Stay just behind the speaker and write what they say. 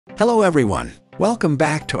Hello everyone, welcome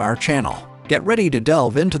back to our channel. Get ready to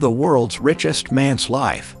delve into the world's richest man's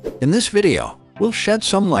life. In this video, we'll shed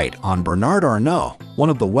some light on Bernard Arnault, one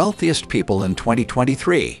of the wealthiest people in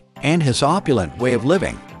 2023, and his opulent way of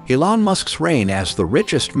living. Elon Musk's reign as the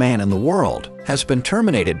richest man in the world has been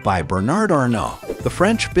terminated by Bernard Arnault. The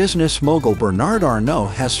French business mogul Bernard Arnault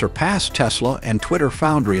has surpassed Tesla and Twitter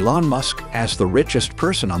founder Elon Musk as the richest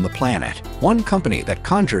person on the planet. One company that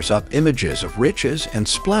conjures up images of riches and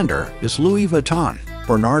splendor is Louis Vuitton.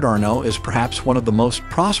 Bernard Arnault is perhaps one of the most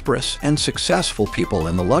prosperous and successful people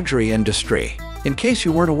in the luxury industry. In case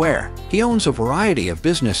you weren't aware, he owns a variety of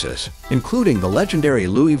businesses, including the legendary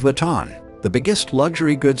Louis Vuitton, the biggest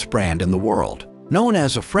luxury goods brand in the world. Known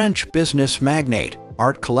as a French business magnate,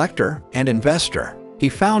 art collector, and investor, he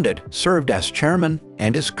founded, served as chairman,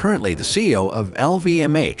 and is currently the CEO of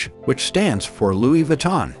LVMH, which stands for Louis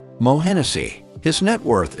Vuitton, Moët Hennessy. His net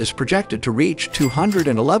worth is projected to reach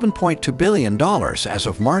 $211.2 billion as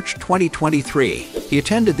of March 2023. He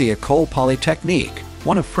attended the École Polytechnique,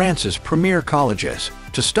 one of France's premier colleges,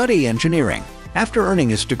 to study engineering. After earning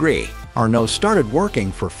his degree, Arnault started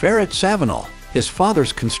working for Ferret-Savenol, his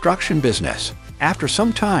father's construction business. After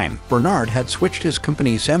some time, Bernard had switched his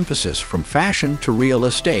company's emphasis from fashion to real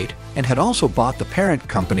estate and had also bought the parent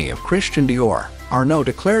company of Christian Dior. Arnault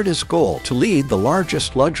declared his goal to lead the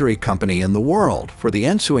largest luxury company in the world for the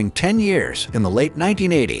ensuing 10 years in the late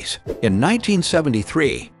 1980s. In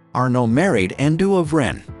 1973, Arnault married Andu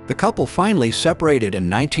Avrin. The couple finally separated in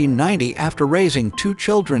 1990 after raising 2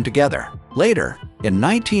 children together. Later, in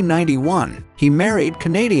 1991, he married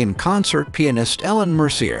Canadian concert pianist Ellen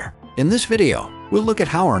Mercier. In this video, we'll look at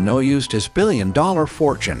how Arnault used his billion-dollar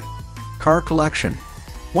fortune. Car collection.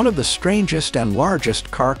 One of the strangest and largest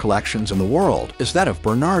car collections in the world is that of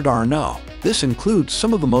Bernard Arnault. This includes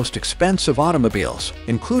some of the most expensive automobiles,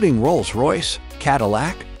 including Rolls Royce,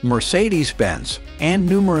 Cadillac, Mercedes-Benz, and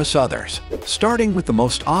numerous others. Starting with the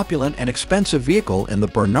most opulent and expensive vehicle in the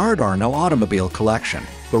Bernard Arnault automobile collection,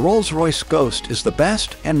 the Rolls Royce Ghost is the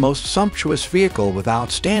best and most sumptuous vehicle with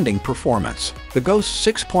outstanding performance. The Ghost's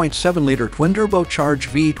 6.7-liter twin-turbocharge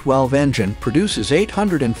V-12 engine produces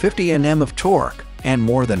 850 Nm of torque and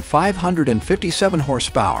more than 557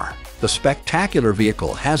 horsepower. The spectacular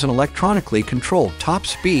vehicle has an electronically controlled top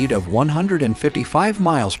speed of 155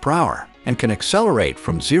 miles per hour and can accelerate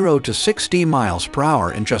from 0 to 60 miles per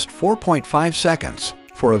hour in just 4.5 seconds.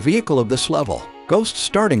 For a vehicle of this level, Ghost's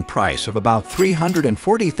starting price of about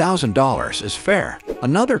 $340,000 is fair.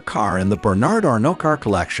 Another car in the Bernard Arnault car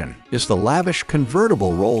collection is the lavish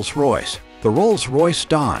convertible Rolls Royce. The Rolls Royce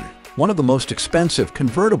Dawn, one of the most expensive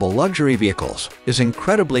convertible luxury vehicles, is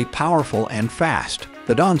incredibly powerful and fast.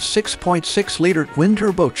 The Dawn's 6.6-liter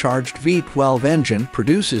twin-turbocharged V-12 engine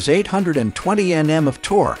produces 820 Nm of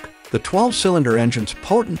torque. The 12-cylinder engine's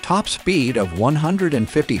potent top speed of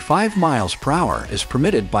 155 miles per hour is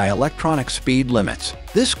permitted by electronic speed limits.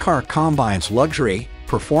 This car combines luxury,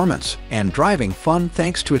 performance, and driving fun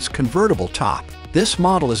thanks to its convertible top. This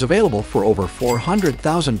model is available for over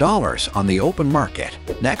 $400,000 on the open market.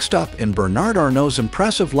 Next up in Bernard Arnault's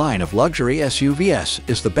impressive line of luxury SUVs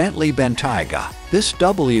is the Bentley Bentayga. This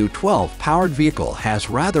W12-powered vehicle has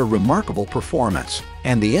rather remarkable performance,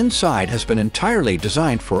 and the inside has been entirely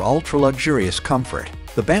designed for ultra-luxurious comfort.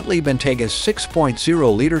 The Bentley Bentayga's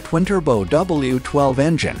 6.0-liter twin-turbo W12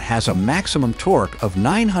 engine has a maximum torque of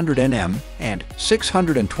 900 Nm and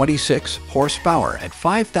 626 horsepower at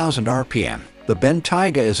 5,000 RPM. The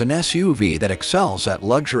Bentayga is an SUV that excels at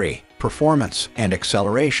luxury, performance, and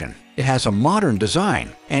acceleration. It has a modern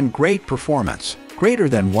design and great performance. Greater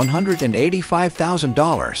than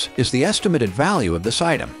 $185,000 is the estimated value of this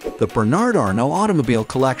item. The Bernard Arnault automobile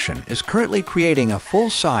collection is currently creating a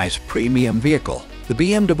full-size premium vehicle. The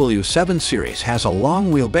BMW 7 Series has a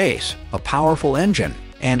long wheelbase, a powerful engine,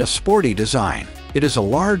 and a sporty design. It is a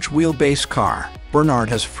large wheelbase car. Bernard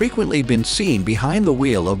has frequently been seen behind the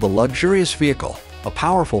wheel of the luxurious vehicle. A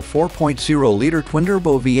powerful 4.0-liter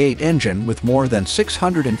twin-turbo V8 engine with more than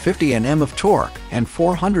 650 Nm of torque and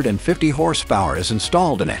 450 horsepower is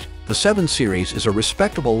installed in it. The 7 Series is a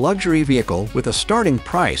respectable luxury vehicle with a starting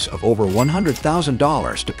price of over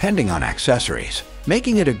 $100,000 depending on accessories,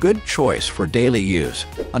 making it a good choice for daily use.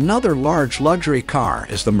 Another large luxury car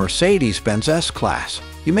is the Mercedes-Benz S-Class.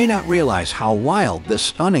 You may not realize how wild this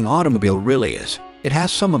stunning automobile really is. It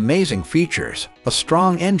has some amazing features, a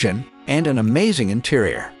strong engine, and an amazing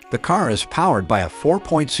interior. The car is powered by a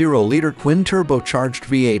 4.0-liter twin-turbocharged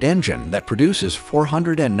V8 engine that produces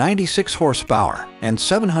 496 horsepower and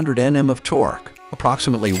 700 Nm of torque.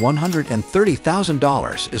 Approximately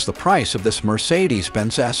 $130,000 is the price of this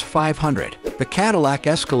Mercedes-Benz S500. The Cadillac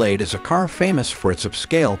Escalade is a car famous for its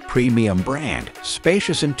upscale premium brand,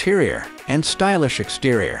 spacious interior, and stylish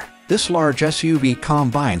exterior. This large SUV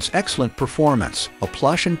combines excellent performance, a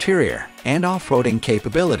plush interior, and off-roading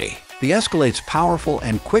capability. The Escalade's powerful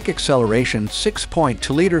and quick acceleration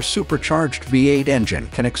 6.2-liter supercharged V8 engine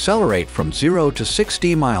can accelerate from 0 to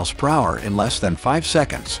 60 miles per hour in less than 5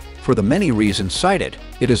 seconds. For the many reasons cited,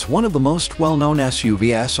 it is one of the most well-known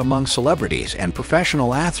SUVs among celebrities and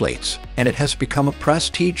professional athletes, and it has become a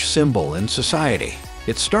prestige symbol in society.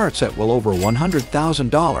 It starts at well over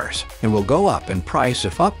 $100,000 and will go up in price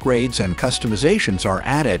if upgrades and customizations are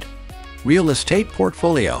added. Real estate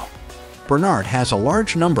portfolio. Bernard has a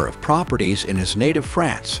large number of properties in his native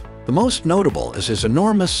France. The most notable is his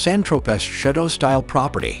enormous Saint-Tropez chateau-style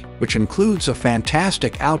property, which includes a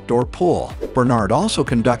fantastic outdoor pool. Bernard also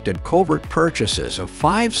conducted covert purchases of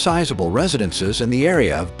 5 sizable residences in the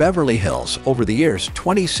area of Beverly Hills over the years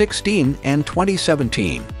 2016 and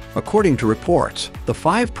 2017. According to reports, the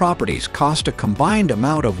 5 properties cost a combined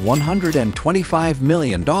amount of $125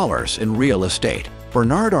 million in real estate.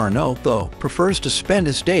 Bernard Arnault, though, prefers to spend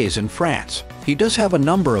his days in France. He does have a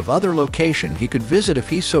number of other locations he could visit if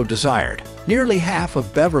he so desired. Nearly half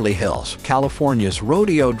of Beverly Hills, California's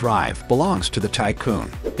Rodeo Drive, belongs to the tycoon.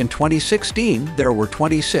 In 2016, there were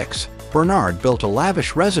 26. Bernard built a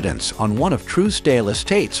lavish residence on one of Truesdale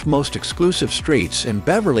Estate's most exclusive streets in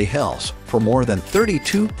Beverly Hills for more than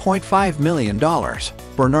 $32.5 million.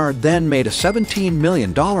 Bernard then made a $17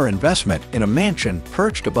 million investment in a mansion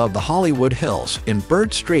perched above the Hollywood Hills in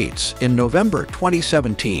Bird Streets in November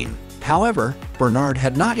 2017. However, Bernard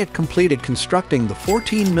had not yet completed constructing the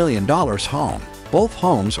 $14 million home. Both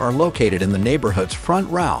homes are located in the neighborhood's front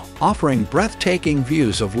row, offering breathtaking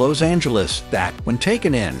views of Los Angeles that, when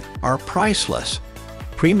taken in, are priceless.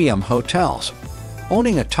 Premium hotels.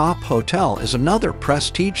 Owning a top hotel is another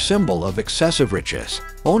prestige symbol of excessive riches.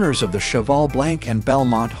 Owners of the Cheval Blanc and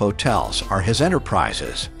Belmont hotels are his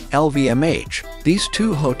enterprises. LVMH. These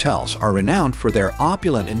 2 hotels are renowned for their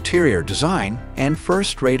opulent interior design and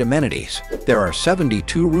first-rate amenities. There are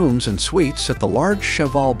 72 rooms and suites at the large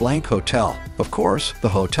Cheval Blanc Hotel. Of course, the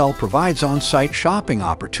hotel provides on-site shopping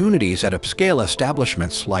opportunities at upscale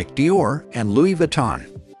establishments like Dior and Louis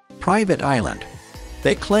Vuitton. Private island.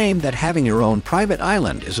 They claim that having your own private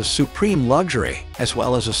island is a supreme luxury, as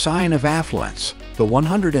well as a sign of affluence. The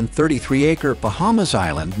 133-acre Bahamas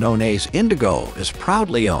island known as Indigo is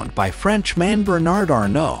proudly owned by Frenchman Bernard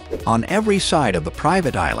Arnault. On every side of the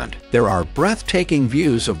private island, there are breathtaking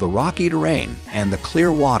views of the rocky terrain and the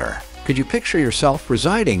clear water. Could you picture yourself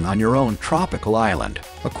residing on your own tropical island?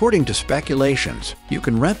 According to speculations, you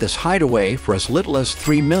can rent this hideaway for as little as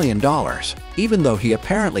 $3 million, even though he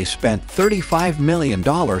apparently spent $35 million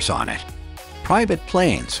on it. Private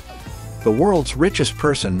planes. The world's richest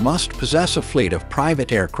person must possess a fleet of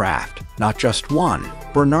private aircraft, not just one.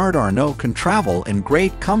 Bernard Arnault can travel in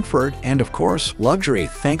great comfort and, of course, luxury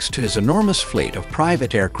thanks to his enormous fleet of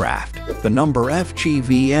private aircraft. The number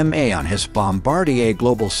FGVMA on his Bombardier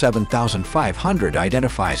Global 7500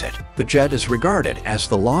 identifies it. The jet is regarded as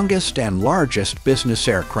the longest and largest business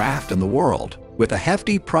aircraft in the world, with a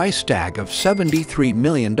hefty price tag of $73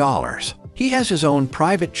 million. He has his own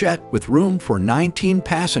private jet with room for 19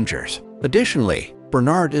 passengers. Additionally,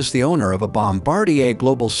 Bernard is the owner of a Bombardier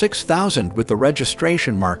Global 6000 with the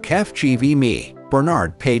registration mark FGVME.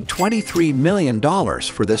 Bernard paid $23 million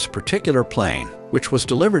for this particular plane, which was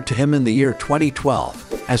delivered to him in the year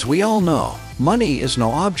 2012. As we all know, money is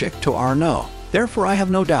no object to Arnault. Therefore, I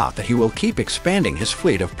have no doubt that he will keep expanding his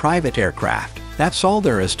fleet of private aircraft. That's all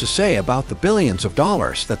there is to say about the billions of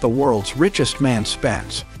dollars that the world's richest man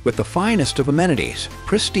spends. With the finest of amenities,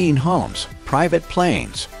 pristine homes, private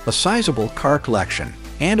planes, a sizable car collection,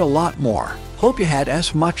 and a lot more. Hope you had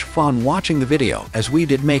as much fun watching the video as we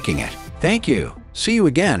did making it. Thank you. See you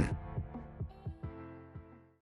again.